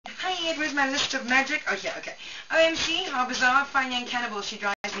it. Where's my list of magic? Oh, yeah, okay. OMC, How Bizarre, Fine Young Cannibal, She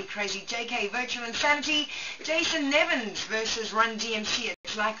Drives Me Crazy. JK, Virtual Insanity. Jason Nevins versus Run DMC,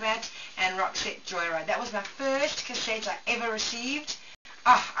 It's Like That. And Roxette, Joyride. That was my first cassette I ever received.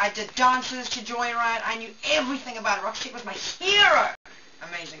 I did dances to Joyride. I knew everything about it. Roxette was my hero.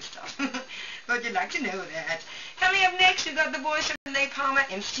 Amazing stuff. Thought you'd like to know that. Coming up next, we've got the voice of Napalma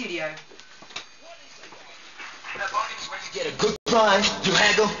in studio. When you get a good price, you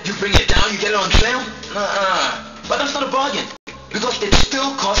haggle, you bring it down, you get it on sale. But that's not a bargain, because it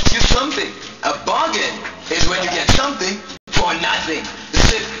still costs you something. A bargain is when you get something for nothing.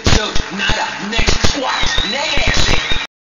 Zip, zilch, nada, next, squat, negative.